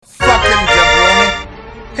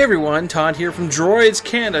Hey everyone, Todd here from Droids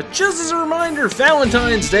Canada. Just as a reminder,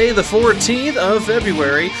 Valentine's Day, the 14th of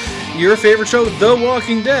February, your favorite show, The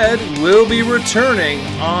Walking Dead, will be returning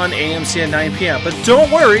on AMC at 9 p.m. But don't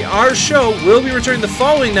worry, our show will be returning the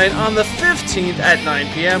following night on the 15th at 9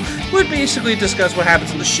 p.m. We'll basically discuss what happens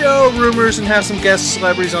in the show, rumors, and have some guest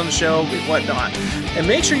celebrities on the show, and whatnot. And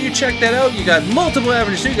make sure you check that out. You got multiple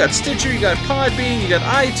avenues. You got Stitcher, you got Podbean, you got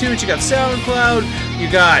iTunes, you got SoundCloud, you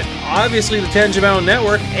got, obviously, the Tangible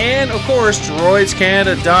Network, and, of course,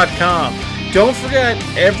 DroidsCanada.com. Don't forget,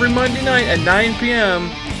 every Monday night at 9 p.m.,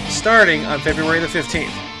 starting on February the 15th.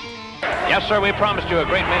 Yes, sir, we promised you a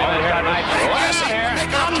great main event here tonight.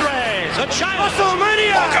 Andres, a giant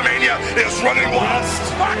WrestleMania! Hulkamania is running wild.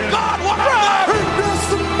 My God, what a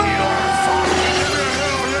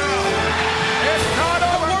It's not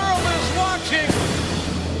over. The world is watching.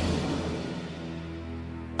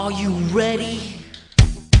 Are you ready?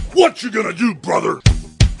 What you gonna do, brother?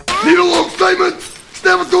 Need a little statement?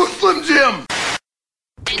 Step into a Slim Jim.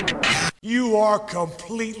 You are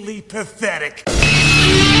completely pathetic.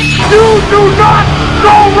 You do not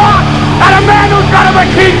throw rocks at a man who's got a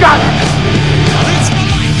machine gun. It's my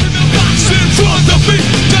life in the box in front of me.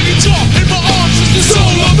 That guitar in my arms is the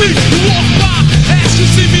soul of me. You walk by, ask to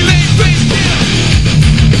see me laying face down.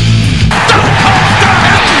 Stone Cold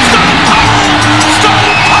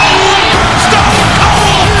Stone Cold! Stone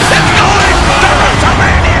Cold! Stone Cold! It's going to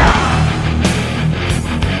WrestleMania!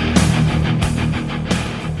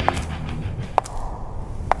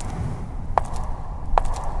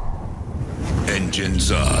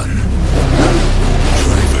 Engines on.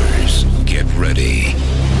 Drivers, get ready.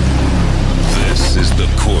 This is the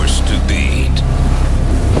course to beat.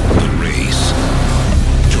 The race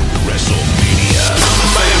to WrestleMania.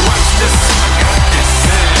 Somebody watch this. I got this.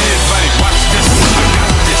 Everybody watch this. I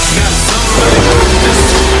got this. Now somebody watch this.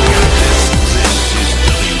 I got this. This is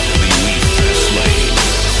WWE FastLane.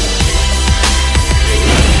 Go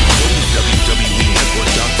to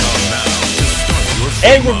WWENetwork.com now to start your free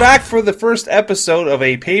And we're month. back for the first episode of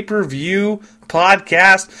a pay-per-view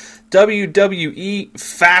podcast, WWE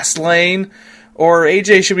FastLane, or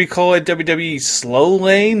AJ, should we call it WWE Slow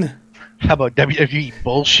Lane? How about WWE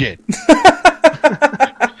bullshit?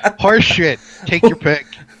 Horse shit. Take your pick.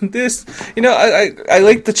 This, I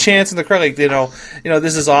like the chants in the crowd, like,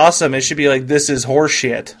 this is awesome. It should be like, this is horse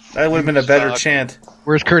shit. That would have been a better suck. chant.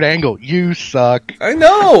 Where's Kurt Angle? You suck. I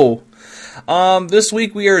know! This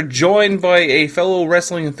week we are joined by a fellow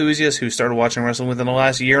wrestling enthusiast who started watching wrestling within the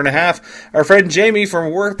last year and a half. Our friend Jamie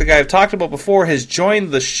from work, the guy I've talked about before, has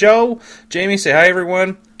joined the show. Jamie, say hi,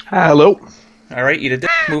 everyone. Hello. All right, eat a dick.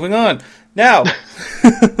 Moving on. Now,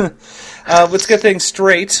 let's get things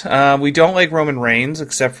straight. We don't like Roman Reigns,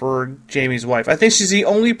 except for Jamie's wife. I think she's the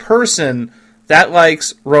only person that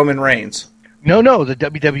likes Roman Reigns. No, the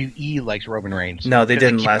WWE likes Roman Reigns. No, they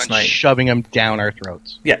didn't keep last on night. Shoving him down our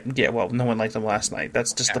throats. Yeah, well, no one liked him last night.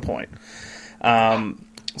 That's just the point.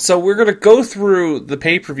 So we're going to go through the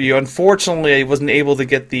pay-per-view. Unfortunately, I wasn't able to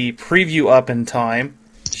get the preview up in time.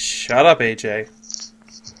 Shut up, AJ.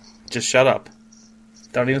 Just shut up.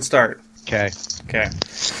 Don't even start. Okay.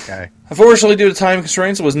 Unfortunately, due to time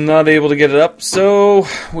constraints, I was not able to get it up, so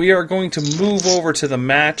we are going to move over to the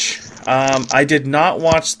match. I did not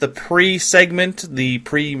watch the pre-segment, the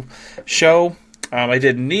pre-show. I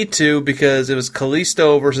didn't need to because it was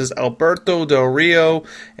Kalisto versus Alberto Del Rio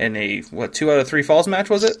in a, 2 out of 3 falls match,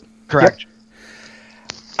 was it? Correct.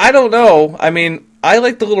 I don't know. I mean, I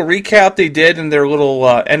like the little recap they did in their little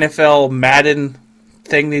NFL Madden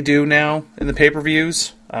thing they do now in the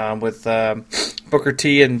pay-per-views with Booker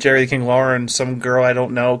T and Jerry the King Lawler and some girl I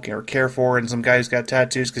don't know or care for, and some guy who's got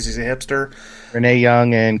tattoos because he's a hipster. Renee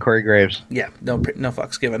Young and Corey Graves. Yeah, no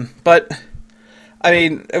fucks given. But, I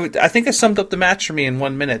mean, I think I summed up the match for me in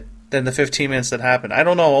 1 minute than the 15 minutes that happened. I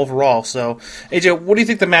don't know overall. So, AJ, what do you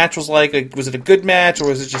think the match was like? Was it a good match or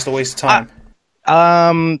was it just a waste of time?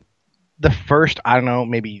 The first, I don't know,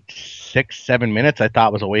 maybe 6-7 minutes I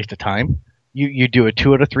thought was a waste of time. You do a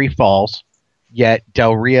 2 out of 3 falls, yet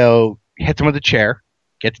Del Rio hits him with a chair,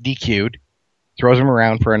 gets DQ'd, throws him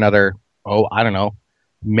around for another,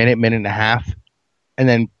 minute and a half, and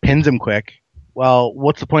then pins him quick. Well,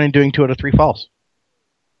 what's the point in doing 2 out of 3 falls?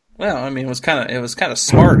 Well, I mean, it was kind of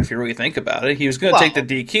smart if you really think about it. He was going to take the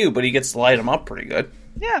DQ, but he gets to light him up pretty good.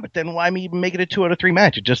 Yeah, but then why even make it a 2 out of 3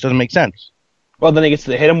 match? It just doesn't make sense. Well, then he gets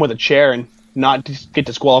to hit him with a chair and not get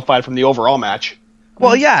disqualified from the overall match.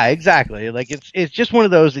 Well, yeah, exactly. Like it's just one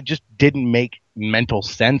of those that just didn't make mental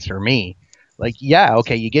sense for me. Like, yeah,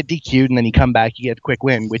 okay, you get DQ'd and then you come back, you get a quick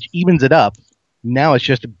win, which evens it up. Now it's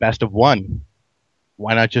just a best of one.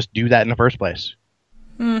 Why not just do that in the first place?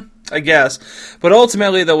 I I guess. But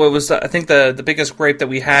ultimately, though, it was, I think the biggest gripe that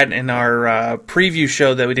we had in our preview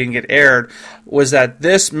show that we didn't get aired was that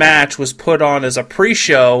this match was put on as a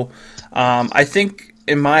pre-show. I think,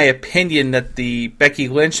 in my opinion, that the Becky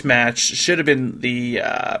Lynch match should have been the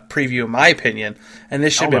preview, in my opinion, and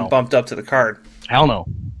this should have been bumped up to the card. Hell no.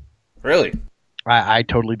 Really? I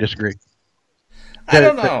totally disagree. I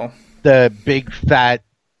don't know. The big fat,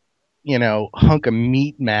 hunk of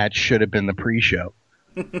meat match should have been the pre-show.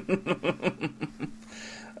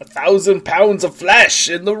 1,000 pounds of flesh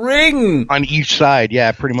in the ring! On each side,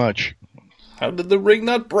 yeah, pretty much. How did the ring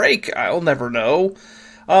not break? I'll never know.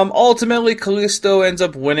 Ultimately, Kalisto ends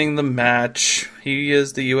up winning the match. He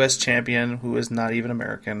is the U.S. champion, who is not even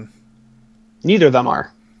American. Neither of them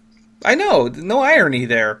are. I know, no irony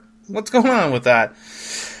there. What's going on with that?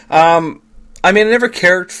 I never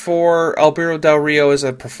cared for Alberto Del Rio as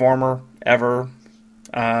a performer, ever.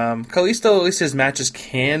 Kalisto, at least his matches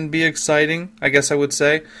can be exciting, I guess I would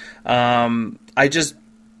say. I just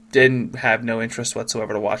didn't have no interest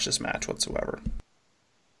whatsoever to watch this match whatsoever.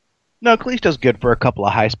 No, Kalisto's good for a couple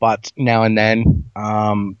of high spots now and then.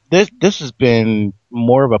 This has been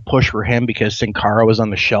more of a push for him because Sin Cara was on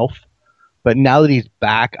the shelf. But now that he's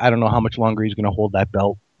back, I don't know how much longer he's going to hold that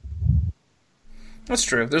belt. That's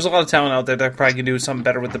true. There's a lot of talent out there that probably can do something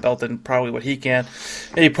better with the belt than probably what he can.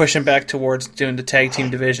 Maybe push him back towards doing the tag team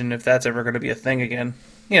division if that's ever going to be a thing again.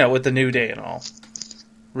 With the New Day and all.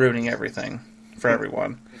 Ruining everything for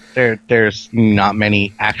everyone. There's not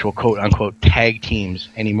many actual quote-unquote tag teams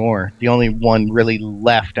anymore. The only one really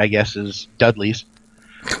left, I guess, is Dudley's.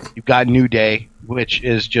 You've got New Day, which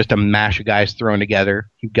is just a mash of guys thrown together.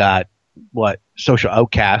 You've got, Social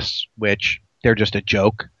Outcasts, which they're just a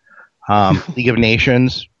joke. League of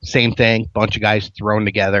Nations, same thing. Bunch of guys thrown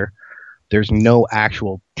together. There's no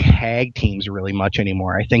actual tag teams really much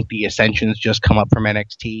anymore. I think the Ascensions just come up from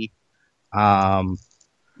NXT.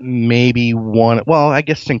 Maybe one. Well, I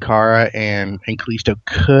guess Sin Cara and Kalisto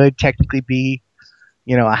could technically be,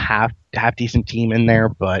 a half decent team in there.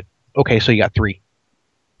 But okay, so you got 3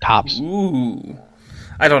 tops. Ooh,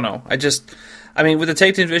 I don't know. With the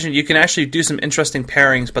tag team division, you can actually do some interesting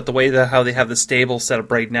pairings, but the way how they have the stable set up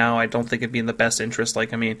right now, I don't think it'd be in the best interest.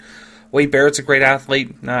 Wade Barrett's a great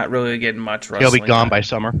athlete, not really getting much wrestling. He'll be gone by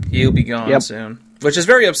summer. He'll be gone soon. Which is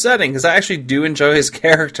very upsetting, because I actually do enjoy his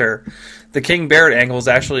character. The King Barrett angle is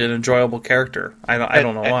actually an enjoyable character. I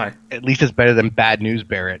don't know why. At least it's better than Bad News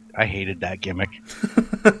Barrett. I hated that gimmick.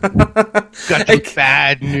 Got some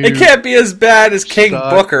bad news. It can't be as bad as King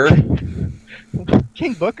Booker.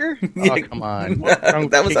 King Booker? Oh, come on.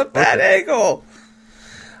 That was a bad angle.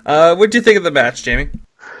 What'd you think of the match, Jamie?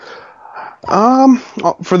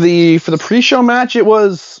 For the pre-show match, it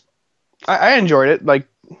was... I enjoyed it.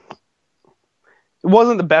 It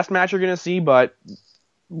wasn't the best match you're going to see, but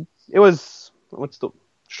it was... just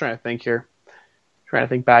trying to think here. Trying to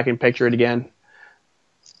think back and picture it again.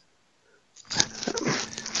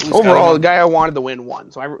 Overall, the guy I wanted to win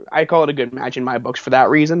won, so I call it a good match in my books for that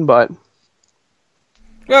reason, but...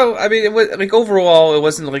 Well, it was, overall, it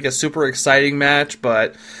wasn't a super exciting match,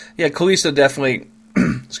 but yeah, Kalisto definitely,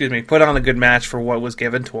 put on a good match for what was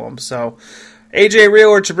given to him. So, AJ, Real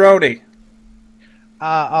or Jabroni?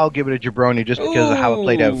 I'll give it a Jabroni just because of how it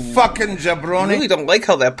played out. Fucking Jabroni. I really don't like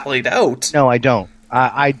how that played out. No, I don't.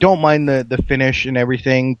 I don't mind the finish and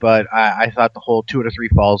everything, but I thought the whole 2 out of 3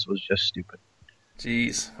 falls was just stupid.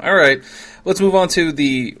 Jeez. All right, let's move on to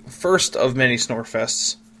the first of many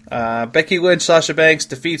Snorefests. Becky Lynch, Sasha Banks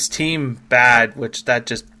defeats Team Bad, which that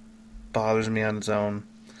just bothers me on its own.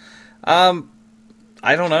 I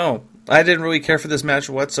don't know. I didn't really care for this match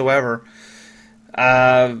whatsoever.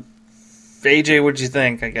 AJ, what'd you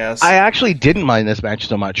think, I guess? I actually didn't mind this match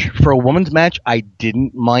so much. For a women's match, I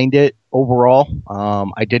didn't mind it overall.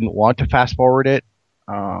 I didn't want to fast forward it.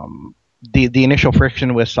 The initial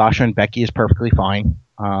friction with Sasha and Becky is perfectly fine.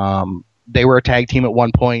 They were a tag team at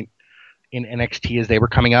one point in NXT as they were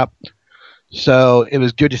coming up. So it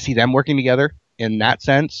was good to see them working together in that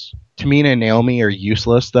sense. Tamina and Naomi are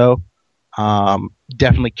useless, though.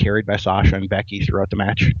 Definitely carried by Sasha and Becky throughout the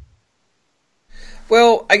match.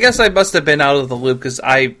 Well, I guess I must have been out of the loop because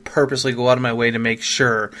I purposely go out of my way to make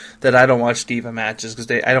sure that I don't watch Diva matches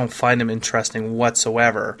because I don't find them interesting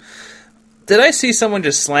whatsoever. Did I see someone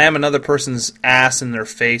just slam another person's ass in their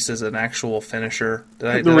face as an actual finisher?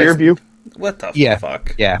 The rear view? What the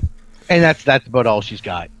fuck? Yeah. And that's about all she's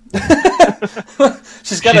got.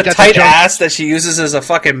 She's got a tight ass that she uses as a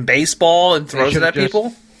fucking baseball and throws it at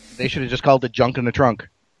people? They should have just called it junk in the trunk.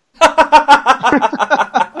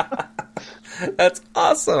 That's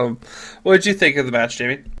awesome. What did you think of the match,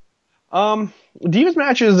 Jamie? Divas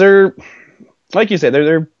matches, they're, like you said,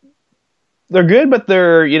 they're they're good, but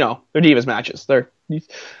they're they're Divas matches. There's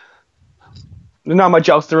not much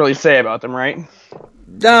else to really say about them, right?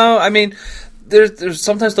 No, I mean, there's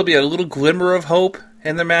sometimes there'll be a little glimmer of hope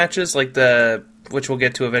in their matches, like which we'll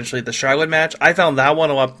get to eventually, the Charlotte match. I found that one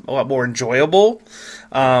a lot more enjoyable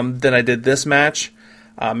than I did this match.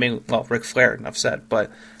 Ric Flair, enough said.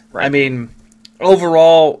 But, right. I mean,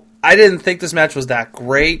 overall, I didn't think this match was that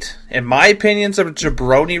great. In my opinion, it's a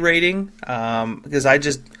jabroni rating, because I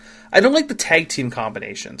don't like the tag team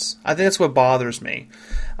combinations. I think that's what bothers me,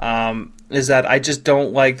 is that I just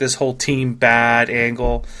don't like this whole team bad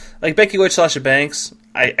angle. Like Becky Lynch, Sasha Banks,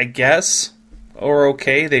 I guess, are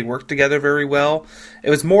okay. They work together very well. It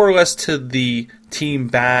was more or less to the team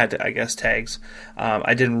bad, I guess, tags.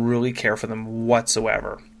 I didn't really care for them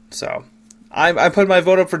whatsoever. So I put my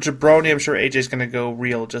vote up for Jabroni. I'm sure AJ's going to go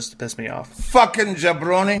real just to piss me off. Fucking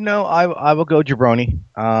Jabroni. No, I will go Jabroni.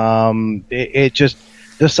 It just,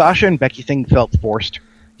 the Sasha and Becky thing felt forced.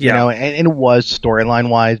 Yeah. And it was storyline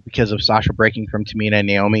wise because of Sasha breaking from Tamina and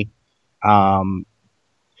Naomi.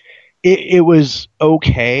 It was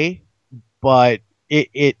okay, but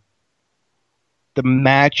the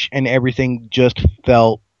match and everything just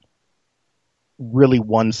felt really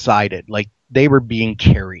one-sided. Like they were being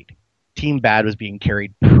carried. Team Bad was being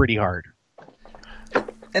carried pretty hard.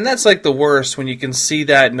 And that's like the worst when you can see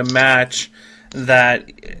that in a match that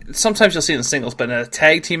sometimes you'll see it in singles, but in a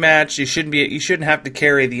tag team match, you shouldn't have to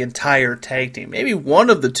carry the entire tag team. Maybe one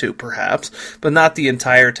of the two, perhaps, but not the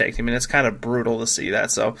entire tag team. And it's kind of brutal to see that.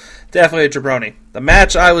 So definitely a jabroni. The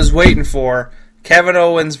match I was waiting for, Kevin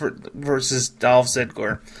Owens versus Dolph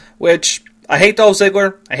Ziggler, which I hate Dolph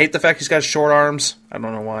Ziggler. I hate the fact he's got short arms. I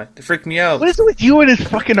don't know why. They freak me out. What is it with you and his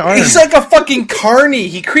fucking arms? He's like a fucking carny.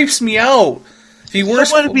 He creeps me out.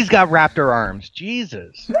 What if he's got raptor arms?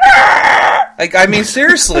 Jesus. Like, I mean,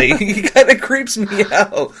 seriously, he kind of creeps me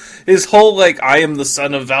out. His whole, like, I am the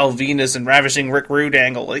son of Val Venus and ravishing Rick Rude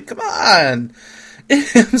angle. Like, come on.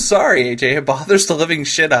 I'm sorry, AJ. It bothers the living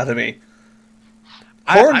shit out of me.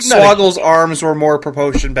 Hornswoggle's arms were more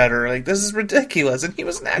proportion better. Like, this is ridiculous. And he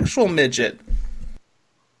was an actual midget.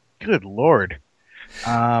 Good Lord.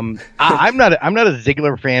 I'm not a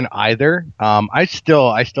Ziggler fan either. I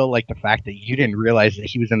still like the fact that you didn't realize that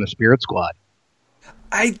he was in the Spirit Squad.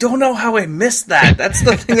 I don't know how I missed that. That's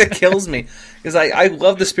the thing that kills me. Because I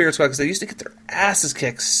love the Spirit Squad because they used to get their asses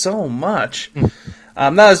kicked so much.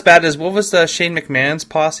 Not as bad as, what was the Shane McMahon's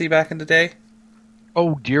posse back in the day?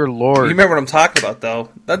 Oh, dear Lord. You remember what I'm talking about, though.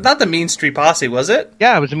 Not the Mean Street Posse, was it?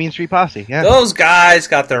 Yeah, it was a Mean Street Posse, yeah. Those guys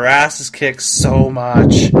got their asses kicked so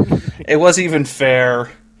much. It wasn't even fair.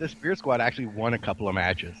 The Spirit Squad actually won a couple of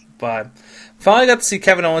matches. But finally got to see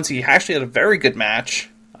Kevin Owens. He actually had a very good match.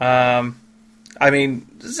 I mean,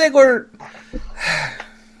 Ziggler,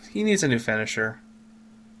 he needs a new finisher.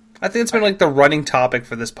 I think it's been like the running topic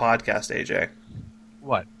for this podcast, AJ.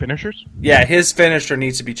 What, finishers? Yeah, his finisher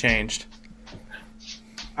needs to be changed.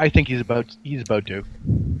 I think he's about to.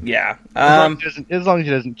 Yeah. As long as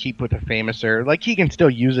he doesn't keep with a famouser. Like, he can still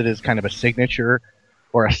use it as kind of a signature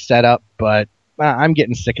or a setup, but I'm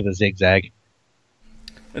getting sick of the zigzag.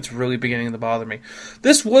 It's really beginning to bother me.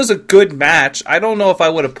 This was a good match. I don't know if I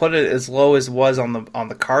would have put it as low as it was on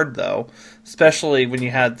the card, though. Especially when you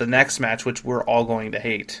had the next match, which we're all going to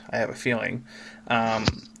hate. I have a feeling. I'm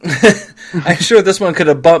sure this one could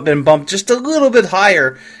have been bumped just a little bit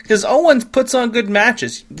higher, because Owens puts on good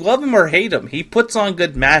matches. Love him or hate him, he puts on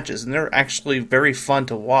good matches, and they're actually very fun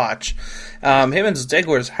to watch. Him and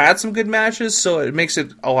Ziggler's had some good matches, so it makes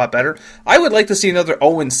it a lot better. I would like to see another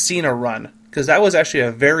Owens-Cena run, because that was actually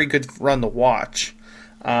a very good run to watch.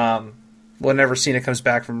 Whenever Cena comes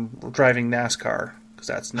back from driving NASCAR, because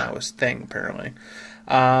that's now his thing, apparently.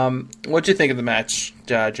 What'd you think of the match,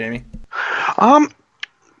 Jamie?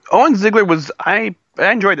 Owens Ziggler was, I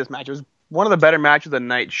enjoyed this match. It was one of the better matches of the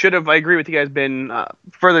night. Should have, I agree with you guys, been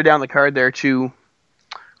further down the card there to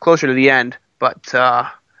closer to the end. But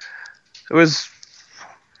it was,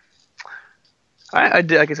 I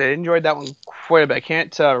did, like I said, I enjoyed that one quite a bit. I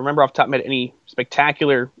can't remember off the top of my head any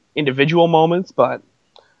spectacular individual moments, but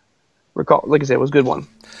recall, like I said, it was a good one.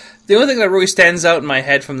 The only thing that really stands out in my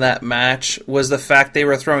head from that match was the fact they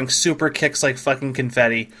were throwing super kicks like fucking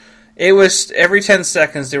confetti. It was every 10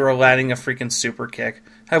 seconds they were landing a freaking super kick.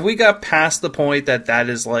 Have we got past the point that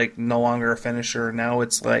is like no longer a finisher? Now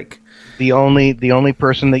it's like the only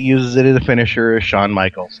person that uses it as a finisher is Shawn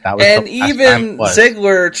Michaels. That was and even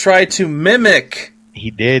Ziggler tried to mimic. He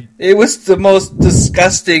did. It was the most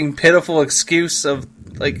disgusting, pitiful excuse of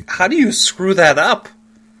like, how do you screw that up?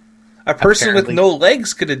 A person with no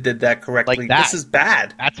legs could have did that correctly. Like that. This is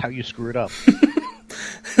bad. That's how you screw it up.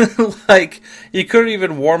 Like, you couldn't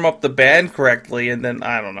even warm up the band correctly, and then,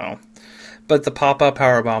 I don't know. But the pop-up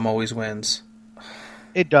powerbomb always wins.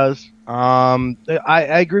 It does. I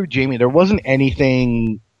agree with Jamie. There wasn't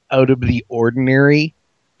anything out of the ordinary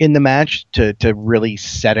in the match to really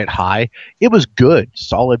set it high. It was good,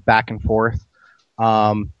 solid back and forth.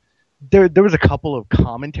 There was a couple of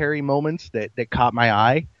commentary moments that caught my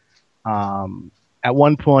eye. At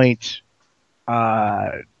one point,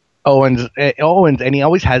 Owens, and he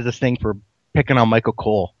always has this thing for picking on Michael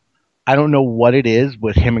Cole. I don't know what it is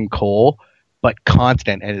with him and Cole, but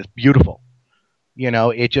constant, and it's beautiful. You know,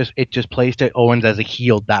 it just plays to Owens as a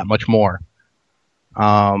heel that much more.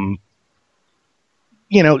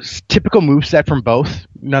 You know, typical moveset from both.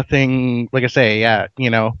 Nothing, like I say, yeah, you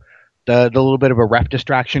know, the little bit of a ref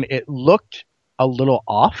distraction. It looked a little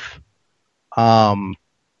off.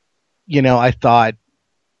 You know, I thought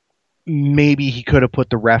maybe he could have put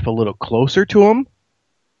the ref a little closer to him,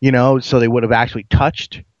 you know, so they would have actually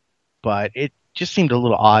touched. But it just seemed a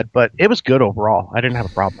little odd, but it was good overall. I didn't have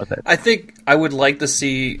a problem with it. I think I would like to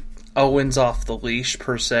see Owens off the leash,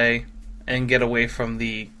 per se, and get away from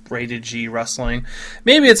the rated G wrestling.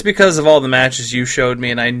 Maybe it's because of all the matches you showed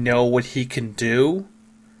me, and I know what he can do.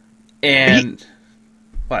 And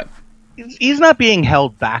what? He's not being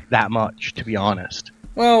held back that much, to be honest.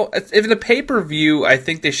 Well, if in a pay-per-view, I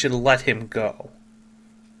think they should let him go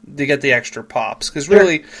to get the extra pops. Because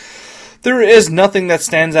really, there is nothing that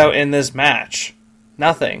stands out in this match.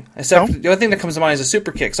 Nothing. Except the only thing that comes to mind is the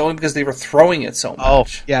super kicks, only because they were throwing it so much. Oh,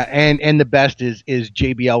 yeah, and the best is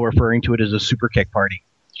JBL referring to it as a super kick party.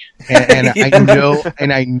 And yeah.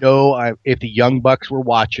 I know if the Young Bucks were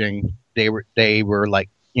watching, they were like,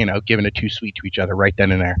 you know, giving it too sweet to each other right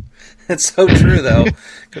then and there. It's so true, though.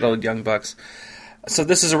 Good old Young Bucks. So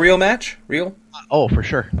this is a real match? Real? Oh, for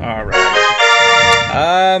sure. All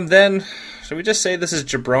right. Then, should we just say this is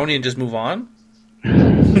Jabroni and just move on?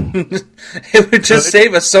 It would just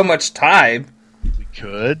save us so much time. We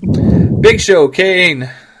could. Big Show,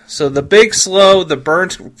 Kane. So the Big Slow, the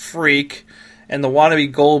Burnt Freak, and the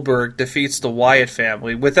wannabe Goldberg defeats the Wyatt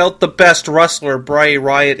family without the best wrestler, Bray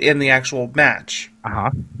Wyatt, in the actual match.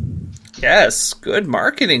 Uh-huh. Yes, good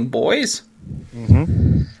marketing, boys.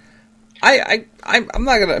 Mm-hmm. I'm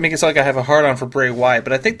not going to make it sound like I have a hard-on for Bray Wyatt,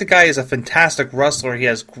 but I think the guy is a fantastic wrestler. He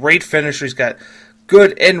has great finisher. He's got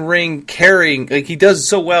good in-ring carrying. Like, he does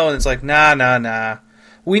so well, and it's like, nah.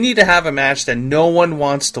 We need to have a match that no one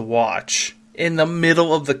wants to watch in the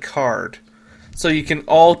middle of the card. So you can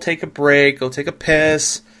all take a break, go take a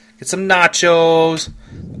piss, get some nachos,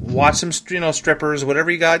 watch some, strippers,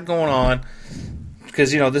 whatever you got going on.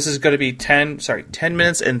 Because, this is going to be 10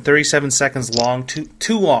 minutes and 37 seconds long.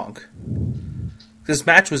 Too long. This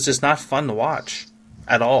match was just not fun to watch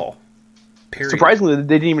at all. Period. Surprisingly, they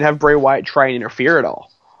didn't even have Bray Wyatt try and interfere at all.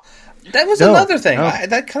 That was another thing.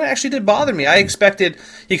 That kind of actually did bother me. I expected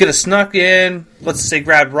he could have snuck in, let's say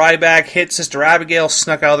grabbed Ryback, hit Sister Abigail,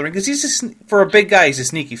 snuck out of the ring. Because he's just, for a big guy, he's a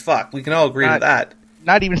sneaky fuck. We can all agree with that.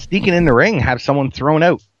 Not even sneaking in the ring, have someone thrown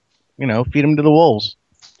out. Feed him to the wolves.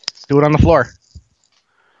 Do it on the floor.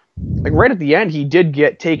 Like right at the end, he did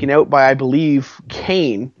get taken out by, I believe,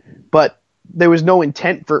 Kane, but there was no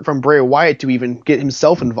intent from Bray Wyatt to even get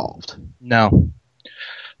himself involved. No.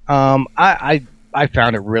 I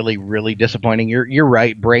found it really, really disappointing. You're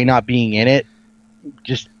right. Bray not being in it,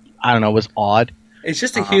 just, I don't know, was odd. It's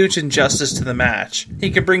just a huge injustice to the match.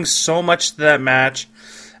 He can bring so much to that match,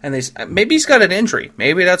 and maybe he's got an injury.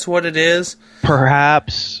 Maybe that's what it is.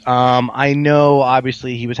 Perhaps. I know,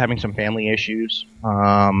 obviously, he was having some family issues. They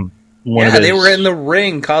were in the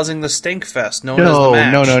ring causing the stink fest known as the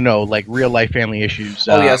match. No. Like real-life family issues.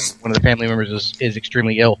 Yes. One of the family members is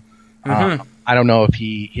extremely ill. Mm-hmm. I don't know if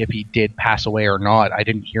he did pass away or not. I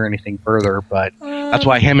didn't hear anything further, but that's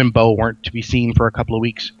why him and Bo weren't to be seen for a couple of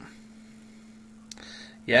weeks.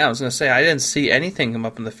 Yeah, I was going to say, I didn't see anything come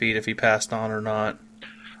up in the feed if he passed on or not.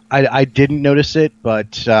 I didn't notice it,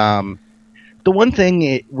 but the one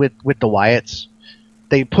thing with the Wyatts,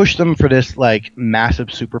 they push them for this like massive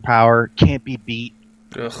superpower, can't be beat,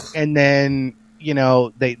 Ugh. And then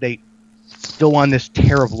they go on this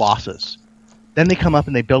tear of losses. Then they come up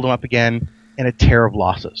and they build them up again in a tear of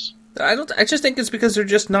losses. I just think it's because they're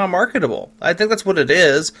just not marketable. I think that's what it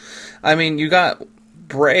is. I mean, you got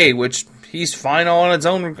Bray, which he's fine on his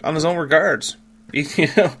own regards. He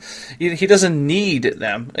doesn't need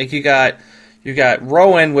them. Like you got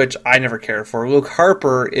Rowan, which I never cared for. Luke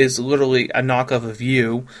Harper is literally a knockoff of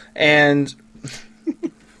you, and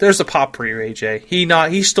there's a pop for you, AJ.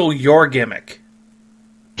 He stole your gimmick.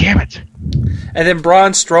 Damn it. And then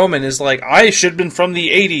Braun Strowman is like, I should have been from the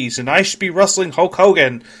 80s, and I should be wrestling Hulk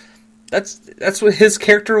Hogan. That's what his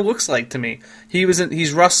character looks like to me.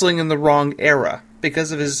 He's wrestling in the wrong era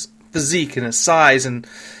because of his physique and his size, and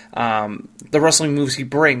the wrestling moves he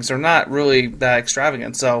brings are not really that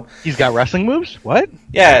extravagant. So he's got wrestling moves? What?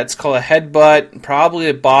 Yeah, it's called a headbutt, probably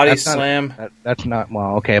a body slam. That's not,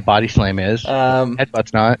 well, okay, a body slam is.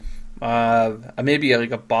 Headbutt's not. Maybe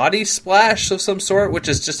like a body splash of some sort, which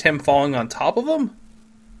is just him falling on top of him.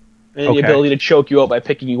 And the ability to choke you out by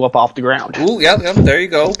picking you up off the ground. Ooh, yeah, there you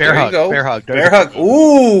go. Bear hug. Bear hug. Bear hug.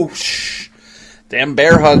 Ooh, damn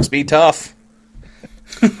bear hugs be tough.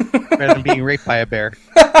 Better than being raped by a bear.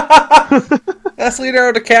 That's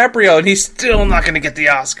Leonardo DiCaprio, and he's still not going to get the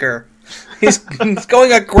Oscar. He's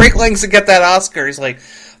going at great lengths to get that Oscar. He's like,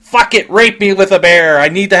 fuck it, rape me with a bear. I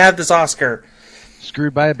need to have this Oscar.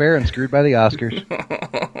 Screwed by a bear and screwed by the Oscars.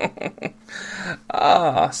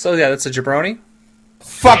 So yeah, that's a jabroni.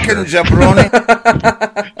 Fucking jabroni.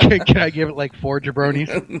 Can I give it like 4 jabronis?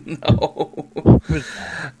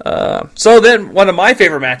 No. So then, one of my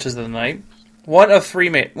favorite matches of the night. One of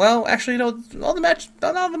 3 well, actually, no, not all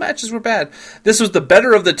the matches were bad. This was the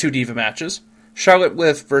better of the 2 Diva matches. Charlotte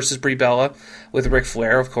versus Brie Bella with Ric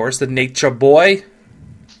Flair, of course, the Nature Boy.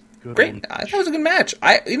 Great. I thought it was a good match.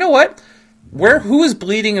 You know what? Who was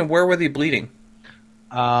bleeding and where were they bleeding?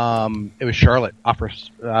 It was Charlotte off her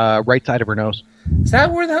right side of her nose. Is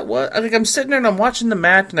that where that was? I think I'm sitting there and I'm watching the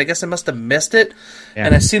match, and I guess I must have missed it. Yeah.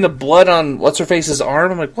 And I seen the blood on what's her face's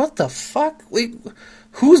arm. I'm like, what the fuck? Wait,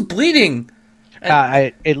 who's bleeding?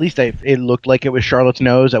 At least it looked like it was Charlotte's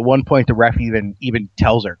nose. At one point, the ref even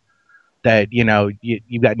tells her that,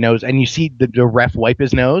 you've got nose, and you see the ref wipe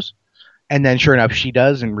his nose, and then sure enough, she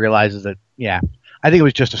does and realizes that, I think it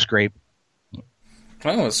was just a scrape.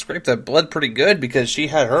 Well, it scraped that blood pretty good because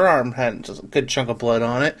her arm had just a good chunk of blood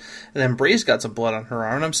on it, and then Brie's got some blood on her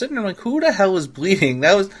arm. And I'm sitting there like, who the hell is bleeding?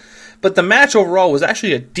 But the match overall was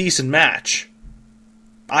actually a decent match.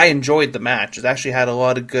 I enjoyed the match. It actually had a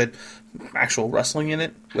lot of good actual wrestling in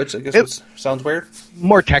it, which I guess sounds weird.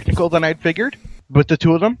 More technical than I'd figured with the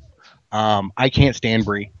 2 of them. I can't stand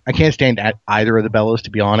Brie. I can't stand either of the Bellas, to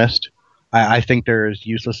be honest. I think they're as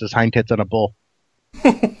useless as hind tits on a bull.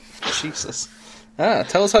 Jesus.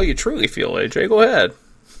 Tell us how you truly feel, AJ. Go ahead.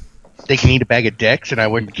 They can eat a bag of dicks, and I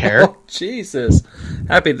wouldn't care. Oh, Jesus.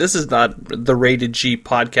 Happy this is not the Rated G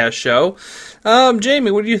podcast show.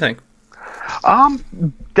 Jamie, what do you think?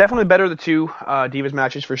 Definitely better the 2 Divas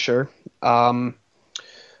matches for sure.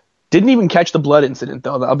 Didn't even catch the blood incident,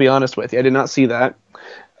 though. I'll be honest with you. I did not see that.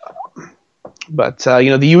 But,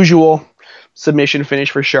 the usual submission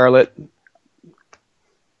finish for Charlotte.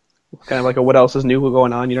 Kind of like a what else is new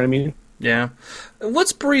going on, you know what I mean? Yeah.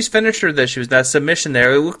 What's Brie's finisher that she was that submission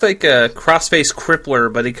there? It looked like a crossface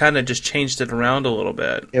crippler, but he kind of just changed it around a little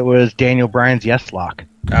bit. It was Daniel Bryan's yes lock.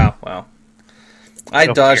 Oh, well. I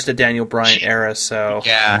dodged the Daniel Bryan era, so...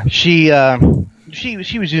 Yeah. She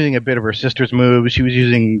was using a bit of her sister's moves. She was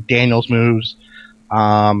using Daniel's moves.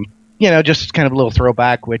 Just kind of a little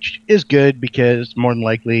throwback, which is good because more than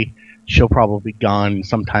likely she'll probably be gone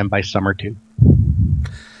sometime by summer too.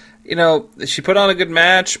 She put on a good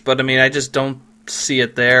match, but I just don't see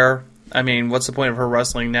it there. What's the point of her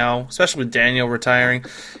wrestling now? Especially with Daniel retiring.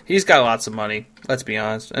 He's got lots of money, let's be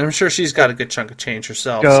honest. And I'm sure she's got a good chunk of change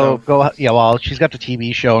herself. She's got the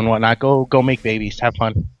TV show and whatnot. Go make babies. Have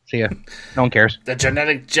fun. See ya. No one cares. The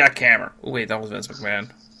genetic jackhammer. Oh, wait, that was Vince McMahon.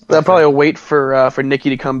 They'll probably wait for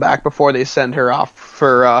Nikki to come back before they send her off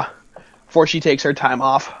before she takes her time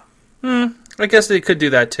off. I guess they could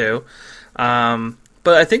do that too.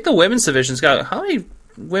 But I think the women's division's got... How many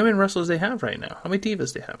women wrestlers they have right now? How many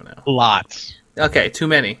divas they have now? Lots. Okay, too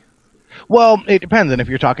many. Well, it depends on if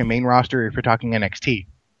you're talking main roster or if you're talking NXT.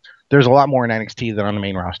 There's a lot more in NXT than on the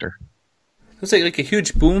main roster. It's like a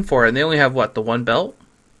huge boom for it, and they only have, the one belt?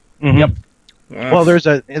 Mm-hmm. Yep. Well, there's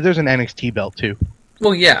an NXT belt, too.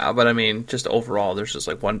 Well, yeah, but just overall, there's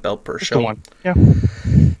just, one belt per show. The one. Yeah.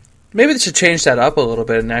 Maybe they should change that up a little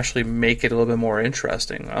bit and actually make it a little bit more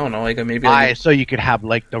interesting. I don't know, maybe... so you could have,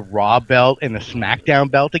 the Raw belt and the SmackDown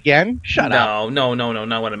belt again? Shut up. No,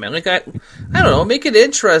 not what I meant. I don't know, make it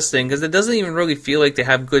interesting, because it doesn't even really feel like they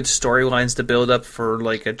have good storylines to build up for,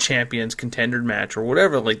 a Champions Contender match or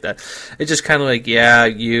whatever like that. It's just kind of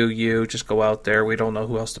you just go out there. We don't know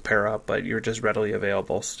who else to pair up, but you're just readily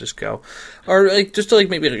available, so just go. Or,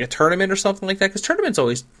 maybe a tournament or something like that, because tournaments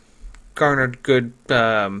always... garnered good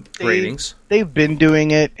ratings. They've been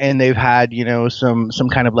doing it, and they've had some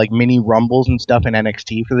kind of mini rumbles and stuff in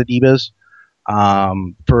NXT for the Divas.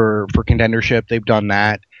 For contendership, they've done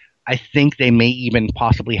that. I think they may even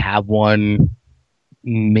possibly have one,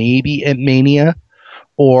 maybe at Mania,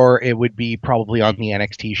 or it would be probably on the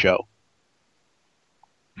NXT show.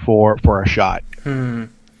 for a shot.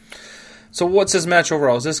 So what's this match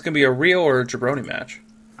overall? Is this going to be a real or a jabroni match?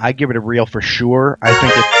 I give it a real for sure. I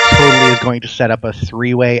think it totally is going to set up a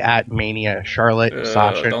 3-way at Mania. Charlotte,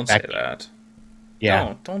 Sasha, don't Becky. say that.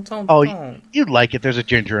 Yeah. Don't. You'd like it. There's a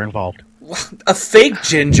ginger involved. A fake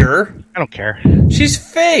ginger? I don't care. She's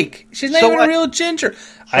fake. She's not So even what? a real ginger.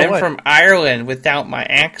 So I'm what? from Ireland without my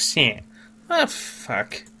accent. Oh,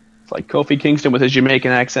 fuck. It's like Kofi Kingston with his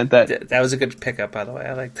Jamaican accent. That That was a good pickup, by the way.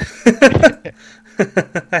 I like that.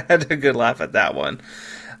 I had a good laugh at that one.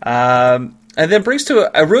 And then brings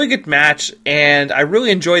to a really good match, and I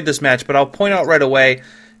really enjoyed this match, but I'll point out right away,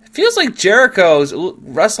 it feels like Jericho's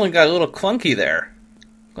wrestling got a little clunky there.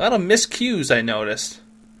 A lot of miscues I noticed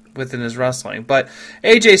within his wrestling. But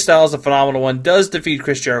AJ Styles, a phenomenal one, does defeat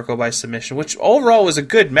Chris Jericho by submission, which overall was a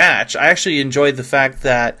good match. I actually enjoyed the fact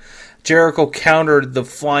that Jericho countered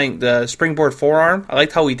the springboard forearm. I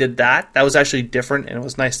liked how he did that. That was actually different, and it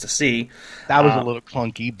was nice to see. That was a little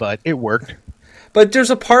clunky, but it worked. But there's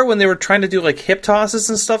a part when they were trying to do like hip tosses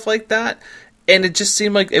and stuff like that, and it just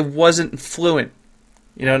seemed like it wasn't fluent.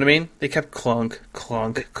 You know what I mean? They kept clunk,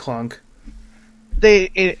 clunk, clunk.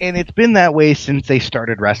 And it's been that way since they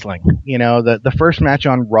started wrestling. You know, the first match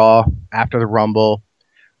on Raw after the Rumble,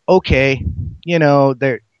 okay, you know,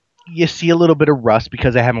 you see a little bit of rust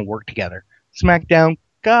because they haven't worked together. SmackDown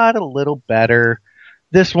got a little better.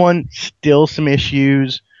 This one, still some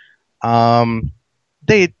issues.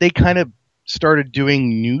 They kind of started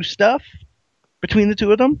doing new stuff between the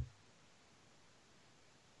two of them.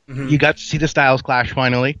 Mm-hmm. You got to see the Styles Clash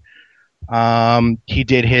finally. He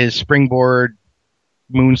did his springboard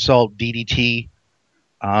moonsault DDT,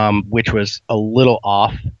 which was a little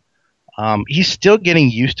off. He's still getting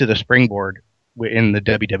used to the springboard in the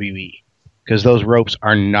WWE because those ropes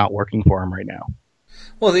are not working for him right now.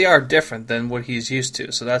 Well, they are different than what he's used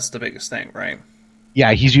to, so that's the biggest thing, right?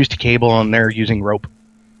 Yeah, he's used to cable and they're using rope.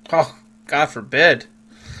 Oh, God forbid.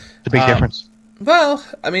 It's a big difference. Well,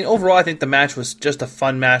 I mean, overall, I think the match was just a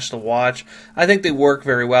fun match to watch. I think they work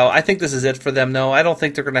very well. I think this is it for them, though. I don't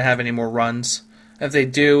think they're going to have any more runs. If they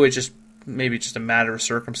do, it's just maybe just a matter of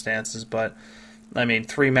circumstances. But, I mean,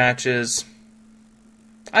 3 matches.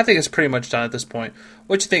 I think it's pretty much done at this point.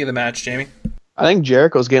 What you think of the match, Jamie? I think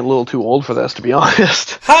Jericho's getting a little too old for this, to be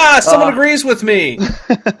honest. Ha! Someone agrees with me!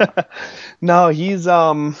 No, he's,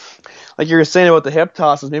 like you were saying about the hip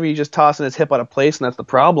tosses, maybe he's just tossing his hip out of place, and that's the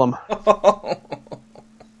problem.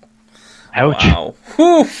 Ouch. Wow.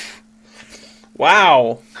 Whew.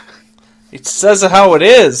 Wow. It says it how it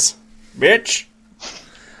is, bitch.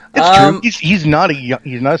 It's true. He's not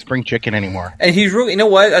a spring chicken anymore. And he's really, you know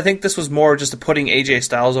what? I think this was more just a putting AJ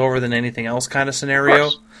Styles over than anything else kind of scenario.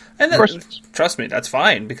 And trust me, that's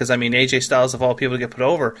fine because I mean AJ Styles of all people to get put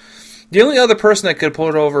over. The only other person that could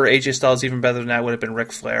put over AJ Styles even better than that would have been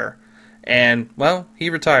Ric Flair. And well, he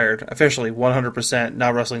retired officially, 100%,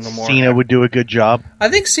 not wrestling no more. Cena would do a good job. I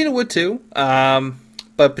think Cena would too.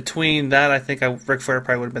 But between that, I think Ric Flair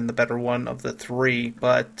probably would have been the better one of the 3.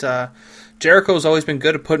 But Jericho's always been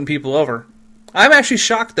good at putting people over. I'm actually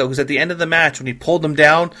shocked, though, because at the end of the match, when he pulled them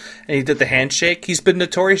down and he did the handshake, he's been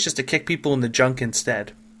notorious just to kick people in the junk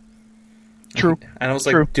instead. True. And I was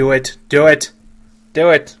like, do it.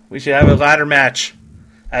 We should have a ladder match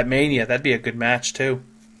at Mania. That'd be a good match, too.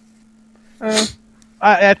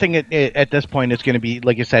 I think at this point, it's going to be,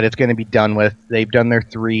 like you said, it's going to be done with. They've done their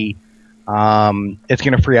 3. It's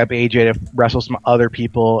going to free up AJ to wrestle some other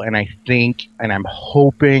people, and I think, and I'm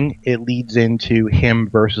hoping it leads into him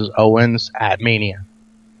versus Owens at Mania.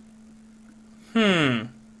 You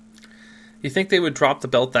think they would drop the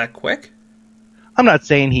belt that quick? I'm not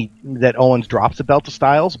saying that Owens drops the belt to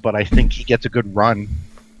Styles, but I think he gets a good run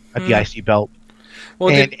at the IC belt.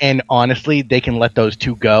 Well, and honestly, they can let those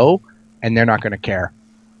 2 go, and they're not going to care.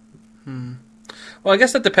 Well, I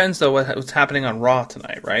guess that depends, though, what's happening on Raw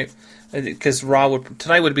tonight, right? Because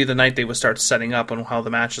tonight would be the night they would start setting up on how the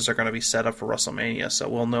matches are going to be set up for WrestleMania, so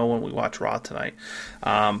we'll know when we watch Raw tonight.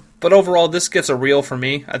 But overall, this gets a reel for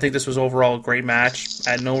me. I think this was overall a great match.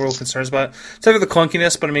 I had no real concerns about it. Except for the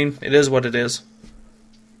clunkiness, but I mean, it is what it is.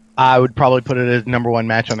 I would probably put it as number 1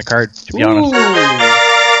 match on the card, to be honest.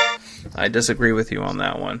 I disagree with you on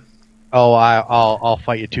that one. Oh, I'll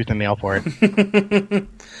fight you tooth and nail for it.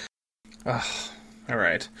 All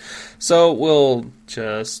right. So we'll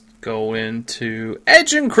just go into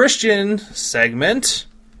Edge and Christian segment,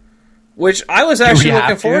 which I was actually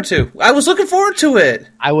looking forward to. I was looking forward to it.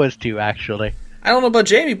 I was too, actually. I don't know about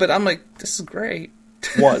Jamie, but I'm like, this is great.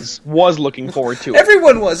 Was looking forward to it.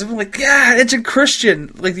 Everyone was. I'm like, yeah, Edge and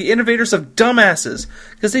Christian, like the innovators of dumbasses,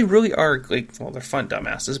 because they really are like, well, they're fun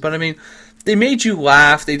dumbasses, but I mean, they made you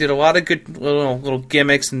laugh. They did a lot of good little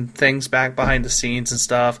gimmicks and things back behind the scenes and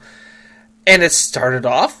stuff. And it started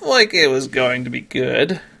off like it was going to be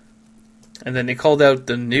good. And then they called out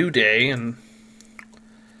the New Day, and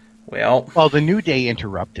well, the New Day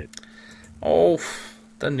interrupted. Oh,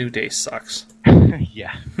 the New Day sucks.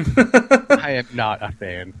 Yeah. I am not a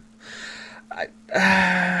fan.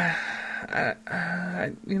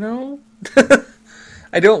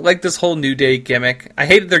 I don't like this whole New Day gimmick. I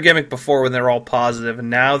hated their gimmick before when they were all positive, and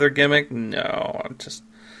now their gimmick, no, I'm just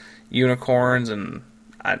unicorns, and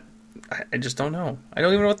I just don't know. I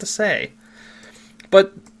don't even know what to say.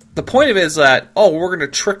 But the point of it is that, we're going to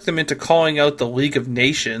trick them into calling out the League of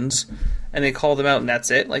Nations, and they call them out, and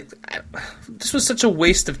that's it. Like, this was such a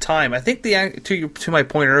waste of time. I think to my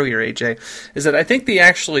point earlier, AJ, is that I think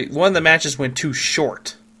one of the matches went too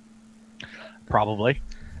short. Probably.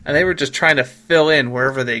 And they were just trying to fill in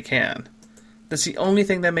wherever they can. That's the only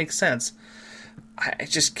thing that makes sense. I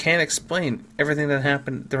just can't explain everything that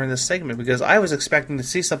happened during this segment, because I was expecting to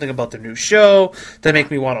see something about their new show that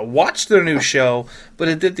make me want to watch their new show, but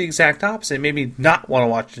it did the exact opposite. It made me not want to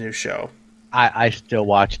watch the new show. I still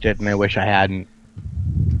watched it, and I wish I hadn't.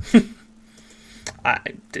 I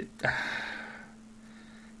did.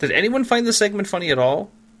 Did anyone find this segment funny at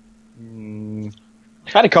all?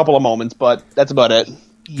 Had a couple of moments, but that's about it.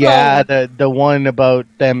 Yeah, the one about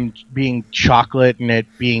them being chocolate and it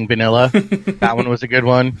being vanilla. That one was a good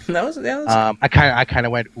one. That was I kind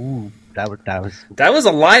of went, ooh, that was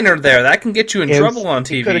a liner there. That can get you in trouble on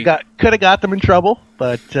TV. Could have got them in trouble,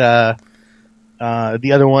 but the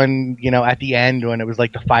other one, at the end when it was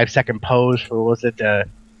like the 5-second pose for, was it the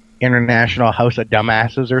International House of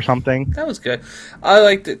Dumbasses or something? That was good. I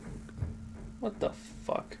liked it. What the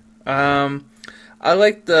fuck? I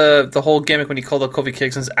liked the whole gimmick when he called out Kofi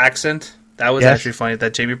Kingston's accent. That was actually funny.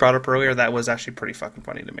 That Jamie brought up earlier, that was actually pretty fucking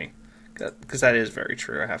funny to me. Because that is very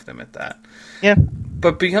true, I have to admit that. Yeah.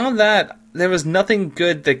 But beyond that, there was nothing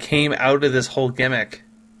good that came out of this whole gimmick.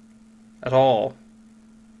 At all.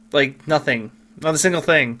 Like, nothing. Not a single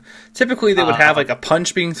thing. Typically, they would have, like, a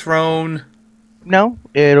punch being thrown. No,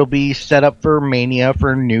 it'll be set up for Mania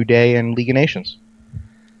for New Day and League of Nations.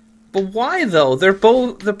 But why though? They're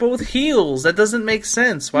both heels. That doesn't make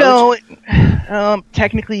sense. Why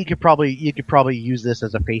technically you could probably use this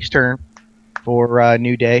as a face turn for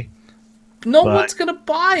New Day. No one's gonna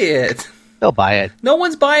buy it. They'll buy it. No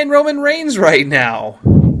one's buying Roman Reigns right now.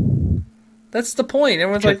 That's the point.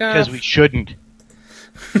 Everyone's like, because we shouldn't.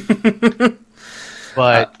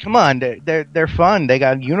 But come on, they're fun. They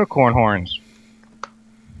got unicorn horns.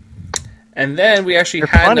 And then we actually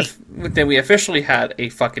officially had a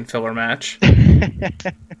fucking filler match.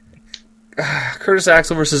 Curtis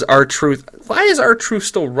Axel versus R-Truth. Why is R-Truth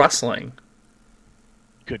still wrestling?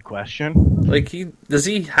 Good question. Like, does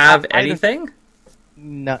he have anything?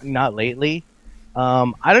 Not lately.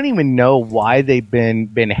 I don't even know why they've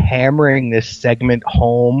been hammering this segment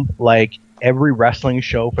home like every wrestling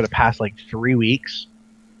show for the past 3 weeks,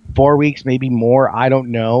 4 weeks, maybe more. I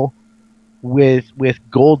don't know. With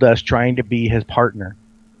Goldust trying to be his partner,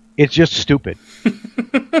 it's just stupid.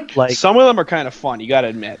 Like, some of them are kind of fun, you got to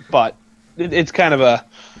admit, but it's kind of a.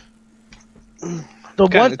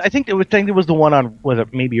 I think it was the one on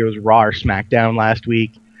maybe it was Raw or SmackDown last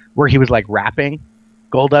week where he was like rapping.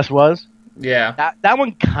 Goldust was. Yeah. That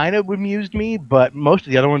one kind of amused me, but most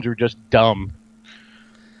of the other ones were just dumb.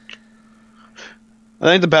 I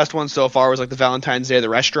think the best one so far was like the Valentine's Day, the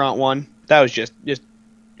restaurant one. That was just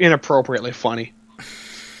inappropriately funny.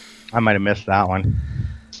 I might have missed that one.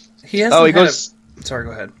 Sorry, go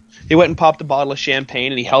ahead. He went and popped a bottle of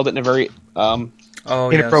champagne and he held it in a very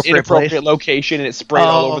inappropriate location, and it sprayed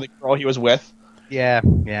all over the girl he was with. Yeah.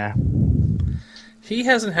 He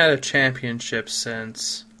hasn't had a championship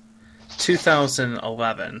since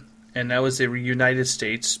 2011, and that was a United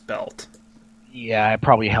States belt. Yeah, I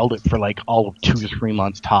probably held it for all of 2 to 3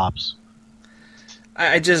 months tops.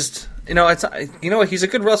 I just, he's a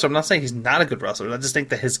good wrestler. I'm not saying he's not a good wrestler. I just think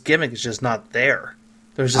that his gimmick is just not there.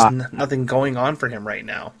 There's just nothing going on for him right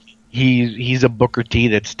now. He's a Booker T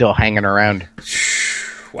that's still hanging around.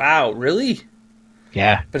 Wow, really?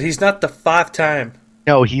 Yeah. But he's not the 5-time.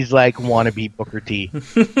 No, he's like wannabe Booker T.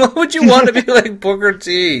 What would you want to be like Booker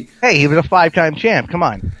T? Hey, he was a 5-time champ. Come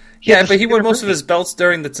on. But he won most of his belts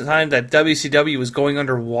during the time that WCW was going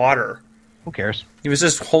underwater. Who cares? He was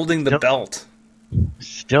just holding the belt.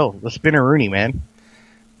 Still, the Spinneroonie, man.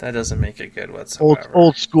 That doesn't make it good whatsoever.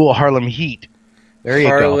 Old school Harlem Heat. There you go.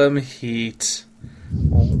 Harlem Heat.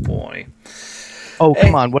 Oh, boy. Oh,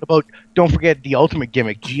 come on. What about, don't forget the ultimate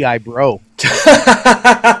gimmick, G.I. Bro.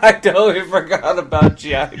 I totally forgot about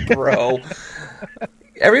G.I. Bro.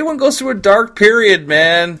 everyone goes through a dark period,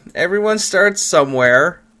 man. Everyone starts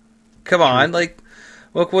somewhere. Come on, like,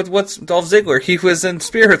 look what's Dolph Ziggler? He was in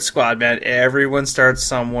Spirit Squad, man. Everyone starts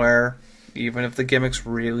somewhere, even if the gimmick's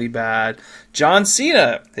really bad. John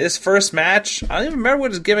Cena, his first match, I don't even remember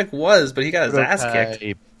what his gimmick was, but he got his ass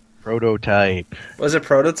kicked. Prototype. Was it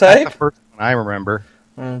Prototype? That's the first one I remember.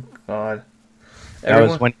 Oh, God. That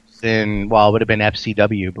was when it was in, well, it would have been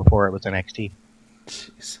FCW before it was NXT.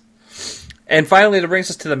 Jeez. And finally, that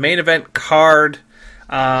brings us to the main event card.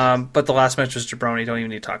 But the last match was Jabroni. Don't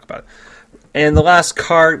even need to talk about it. And the last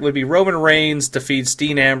card would be Roman Reigns defeats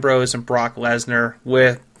Dean Ambrose and Brock Lesnar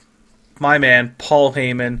with my man, Paul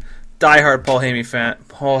Heyman. Diehard Paul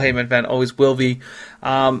Heyman fan, always will be.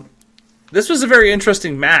 This was a very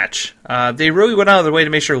interesting match. They really went out of their way to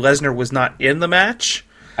make sure Lesnar was not in the match.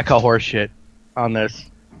 I call horse shit on this.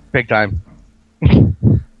 Big time.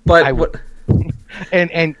 But what?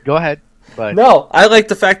 And go ahead. But no, I like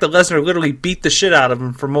the fact that Lesnar literally beat the shit out of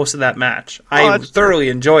him for most of that match. I thoroughly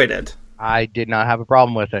enjoyed it. I did not have a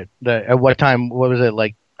problem with it. At what time? What was it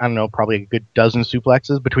like? I don't know. Probably a good dozen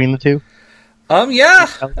suplexes between the two. Yeah.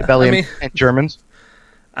 Belly and Germans.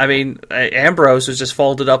 I mean, Ambrose was just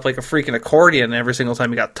folded up like a freaking accordion every single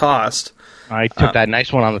time he got tossed. I took that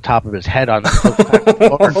nice one on the top of his head on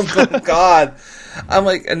the Oh, God. I'm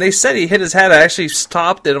like, and they said he hit his head. I actually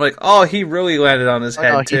stopped it. I'm like, oh, he really landed on his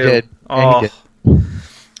head, too. He did. Oh, yeah, he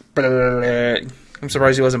did. I'm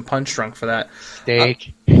surprised he wasn't punch drunk for that.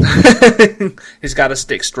 Steak. He's got a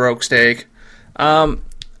steak. I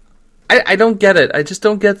don't get it. I just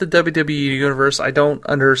don't get the WWE universe. I don't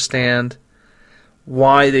understand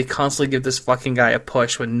why they constantly give this fucking guy a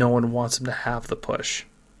push when no one wants him to have the push.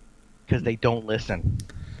 Because they don't listen.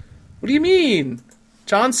 What do you mean?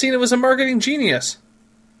 John Cena was a marketing genius.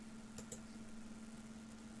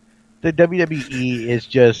 The WWE is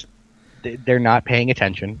just, they're not paying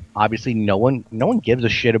attention. Obviously, no one gives a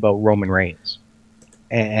shit about Roman Reigns.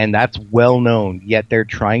 And that's well known, yet they're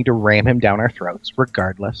trying to ram him down our throats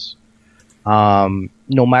regardless. No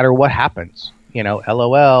matter what happens.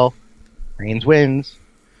 LOL, Reigns wins.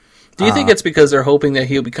 Do you think it's because they're hoping that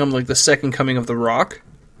he'll become like the second coming of The Rock?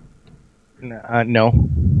 No. No.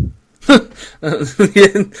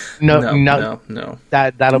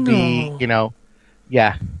 That'll be,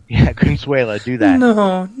 yeah, Consuela, do that.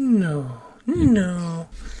 No.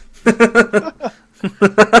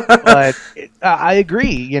 But I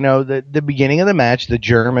agree. The beginning of the match, the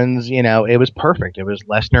Germans, it was perfect. It was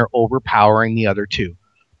Lesnar overpowering the other two.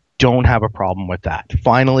 Don't have a problem with that.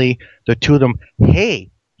 Finally, the two of them, hey,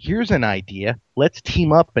 here's an idea. Let's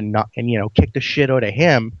team up and kick the shit out of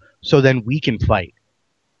him so then we can fight.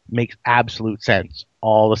 Makes absolute sense.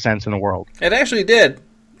 All the sense in the world. It actually did.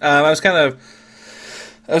 I was kind of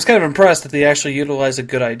impressed that they actually utilized a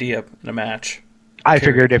good idea in a match. I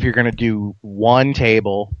figured if you're going to do one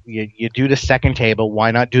table, you do the second table.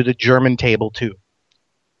 Why not do the German table too?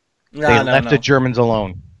 They left the Germans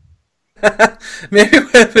alone. Maybe it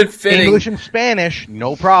would have been fitting. English and Spanish,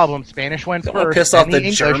 no problem. Spanish went first. Piss off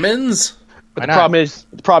the Germans. But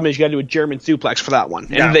the problem is you got to do a German suplex for that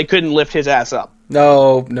one, and they couldn't lift his ass up.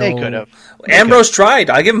 No, they could have. Ambrose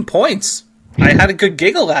tried. I give him points. I had a good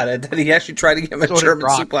giggle at it that he actually tried to give him a German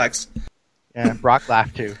suplex. Yeah, Brock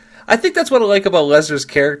laughed too. I think that's what I like about Lesnar's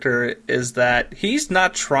character is that he's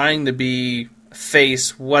not trying to be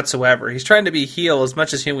face whatsoever. He's trying to be heel as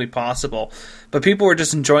much as humanly possible. But people were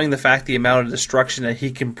just enjoying the fact the amount of destruction that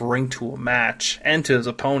he can bring to a match and to his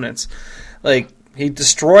opponents. Like, he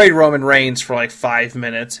destroyed Roman Reigns for like 5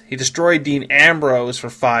 minutes. He destroyed Dean Ambrose for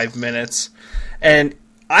 5 minutes. And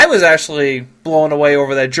I was actually blown away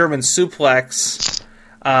over that German suplex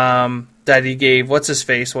that he gave,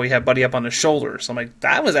 what's-his-face, while he had Buddy up on his shoulders. I'm like,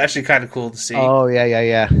 that was actually kind of cool to see. Oh,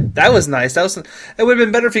 yeah. That was nice. It would have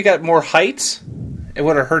been better if he got more height. It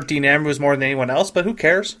would have hurt Dean Ambrose more than anyone else, but who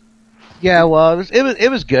cares? Yeah, well,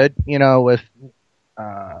 it was good, with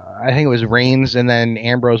I think it was Reigns and then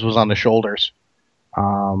Ambrose was on the shoulders.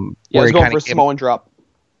 He's going for a Samoan drop.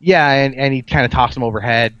 Yeah, and he kind of tossed him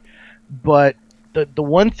overhead. But the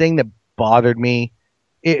one thing that bothered me,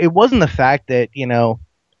 it wasn't the fact that,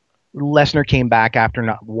 Lesnar came back after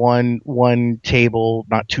not one table,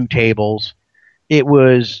 not two tables. It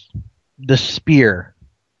was the spear.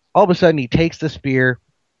 All of a sudden, he takes the spear.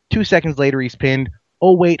 2 seconds later, he's pinned.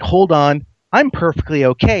 Oh, wait, hold on. I'm perfectly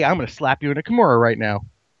okay. I'm going to slap you in a Kimura right now.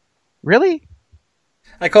 Really?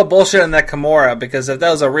 I call bullshit on that Kimura because if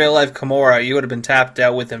that was a real-life Kimura, you would have been tapped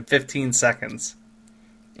out within 15 seconds.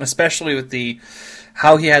 Especially with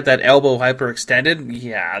how he had that elbow hyperextended.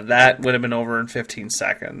 Yeah, that would have been over in 15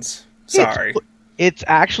 seconds. Sorry. It's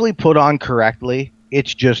actually put on correctly.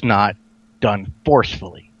 It's just not done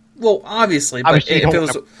forcefully. Well, obviously, but Obviously, you if don't it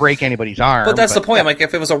want was, to break anybody's arm. but that's the point. Like,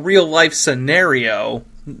 if it was a real life scenario,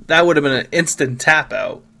 that would have been an instant tap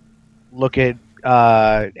out. Look at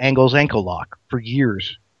Angle's ankle lock for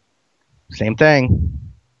years. Same thing.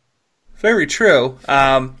 Very true.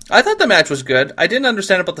 I thought the match was good. I didn't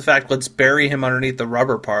understand about the fact let's bury him underneath the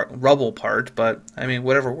rubble part, but I mean,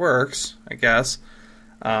 whatever works, I guess.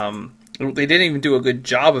 They didn't even do a good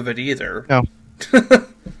job of it either. No.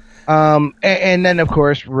 And then, of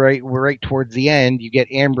course, right towards the end, you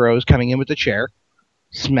get Ambrose coming in with the chair,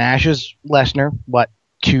 smashes Lesnar,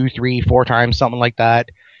 2, 3, 4 times, something like that.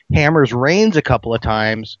 Hammers Reigns a couple of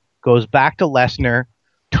times, goes back to Lesnar,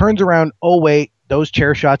 turns around, oh wait, those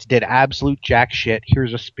chair shots did absolute jack shit.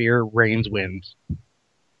 Here's a spear, Reigns wins.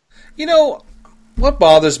 You know, what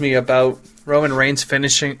bothers me about Roman Reigns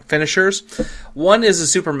finishers, one is a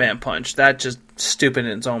Superman punch. That's just stupid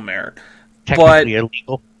in its own merit. Technically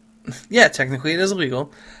illegal. Yeah, technically it is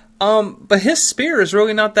illegal. But his spear is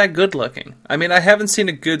really not that good looking. I mean, I haven't seen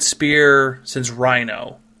a good spear since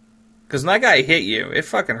Rhino. Because when that guy hit you, it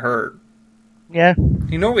fucking hurt. Yeah.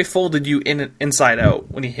 He normally folded you inside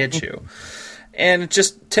out when he hit you. And it's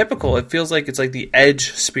just typical. It feels like it's like the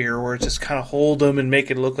Edge spear where it just kind of hold him and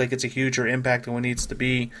make it look like it's a huger impact than what it needs to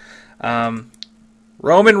be.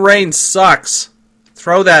 Roman Reigns sucks.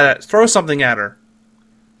 Throw something at her.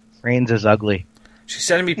 Reigns is ugly. She's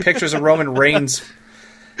sending me pictures of Roman Reigns.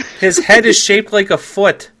 His head is shaped like a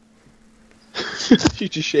foot. She's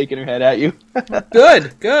just shaking her head at you.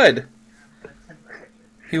 Good.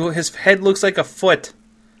 His head looks like a foot.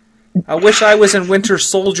 I wish I was in Winter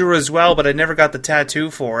Soldier as well, but I never got the tattoo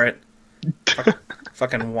for it.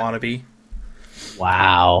 Fucking wannabe.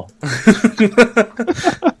 Wow.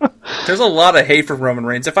 There's a lot of hate for Roman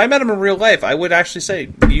Reigns. If I met him in real life, I would actually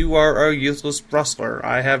say, you are a useless wrestler.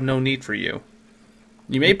 I have no need for you.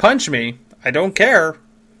 You may punch me. I don't care.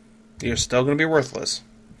 You're still going to be worthless.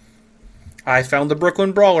 I found the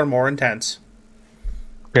Brooklyn Brawler more intense.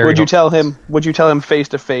 Would you tell him face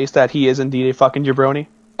to face that he is indeed a fucking jabroni?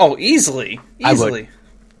 Oh, easily. I would.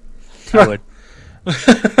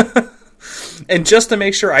 And just to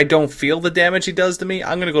make sure I don't feel the damage he does to me,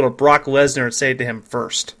 I'm going to go to Brock Lesnar and say it to him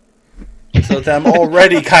first. So that I'm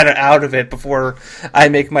already kind of out of it before I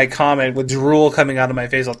make my comment with drool coming out of my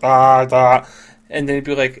face like, da. And then he'd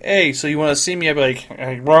be like, hey, so you want to see me? I'd be like,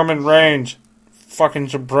 hey, Roman Reigns, fucking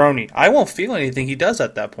jabroni. I won't feel anything he does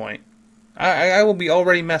at that point. I will be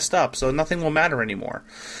already messed up, so nothing will matter anymore.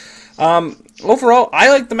 Overall, I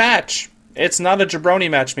like the match. It's not a jabroni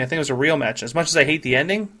match to me. I think it was a real match. As much as I hate the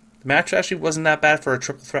ending, the match actually wasn't that bad for a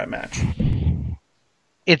triple threat match.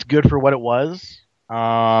 It's good for what it was.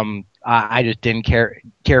 I just didn't care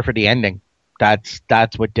for the ending. That's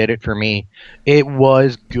what did it for me. It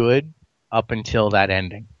was good up until that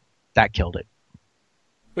ending. That killed it.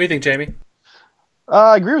 What do you think, Jamie?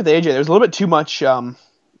 I agree with AJ. There's a little bit too much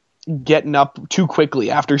getting up too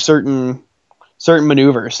quickly after certain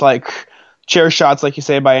maneuvers, like chair shots, like you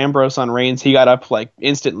say, by Ambrose on Reigns. He got up like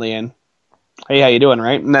instantly and, hey, how you doing,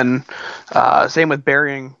 right? And then same with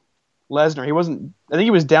burying Lesnar. I think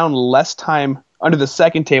he was down less time under the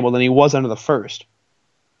second table than he was under the first.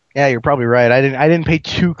 Yeah, you're probably right. I didn't pay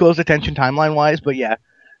too close attention timeline wise, but yeah,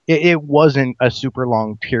 it wasn't a super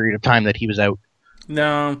long period of time that he was out.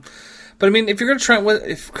 No. But I mean, if you're going to try,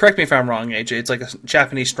 correct me if I'm wrong, AJ, it's like a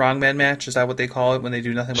Japanese strongman match. Is that what they call it when they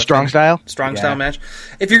do nothing but strong style? Strong style match.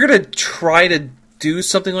 If you're going to try to do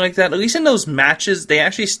something like that, at least in those matches, they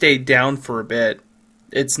actually stay down for a bit.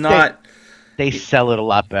 It's not. They sell it a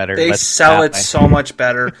lot better. They sell it so much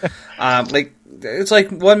better. It's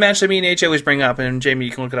like one match that me and AJ always bring up, and Jamie,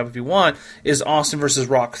 you can look it up if you want, is Austin versus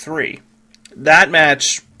Rock 3. That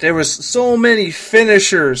match, there was so many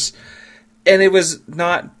finishers. And it was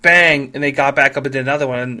not bang, and they got back up and did another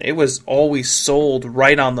one. And it was always sold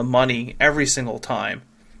right on the money every single time.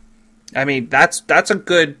 I mean, that's a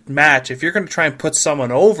good match. If you're going to try and put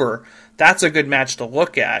someone over, that's a good match to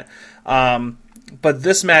look at. But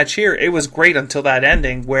this match here, it was great until that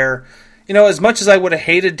ending where, as much as I would have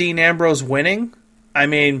hated Dean Ambrose winning, I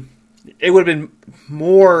mean, it would have been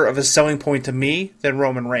more of a selling point to me than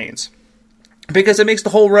Roman Reigns. Because it makes the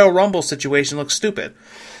whole Royal Rumble situation look stupid.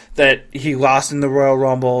 That he lost in the Royal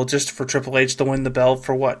Rumble just for Triple H to win the belt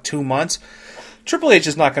for 2 months? Triple H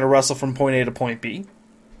is not going to wrestle from point A to point B.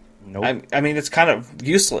 Nope. I mean, it's kind of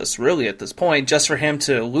useless, really, at this point, just for him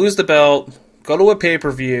to lose the belt, go to a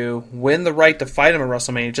pay-per-view, win the right to fight him at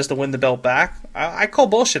WrestleMania just to win the belt back. I call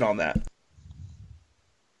bullshit on that.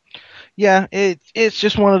 Yeah, it's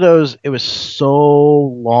just one of those. It was so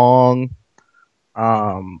long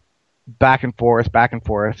back and forth,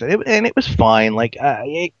 and it was fine. Like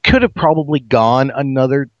it could have probably gone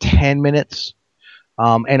another 10 minutes,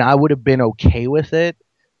 and I would have been okay with it,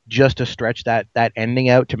 just to stretch that ending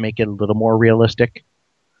out to make it a little more realistic.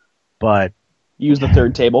 But use the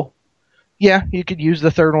third table. Yeah, you could use the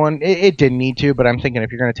third one. It didn't need to, but I'm thinking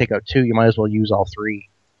if you're going to take out 2, you might as well use all 3.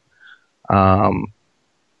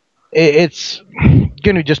 It's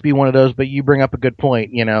going to just be one of those, but you bring up a good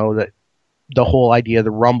point, that the whole idea of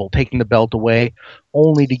the Rumble, taking the belt away,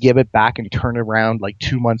 only to give it back and turn it around like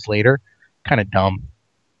 2 months later, kind of dumb.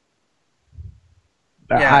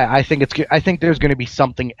 Yeah. I think there's going to be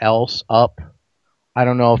something else up. I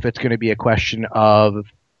don't know if it's going to be a question of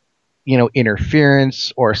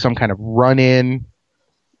interference or some kind of run-in.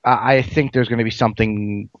 I think there's going to be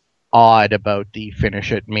something odd about the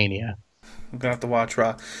finish at Mania. I'm going to have to watch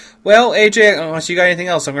Raw. Well, AJ, unless you got anything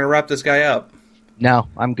else, I'm going to wrap this guy up. No,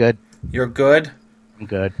 I'm good. You're good? I'm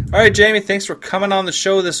good. All right, Jamie, thanks for coming on the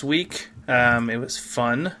show this week. It was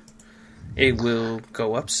fun. It will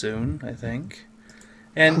go up soon, I think.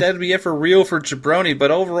 And that'll be it for real for Jabroni.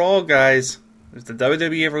 But overall, guys, if the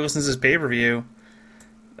WWE ever listens to this pay-per-view,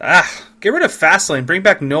 get rid of FastLane. Bring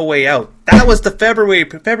back No Way Out. That was the February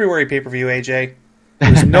pay-per-view, AJ.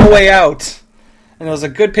 There was No Way Out. And it was a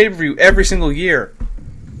good pay-per-view every single year.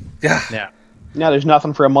 Yeah. Now there's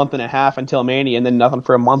nothing for a month and a half until Mania, and then nothing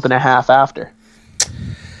for a month and a half after.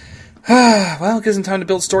 Well, it gives them time to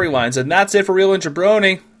build storylines. And that's it for Real and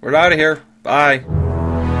Jabroni. We're out of here. Bye.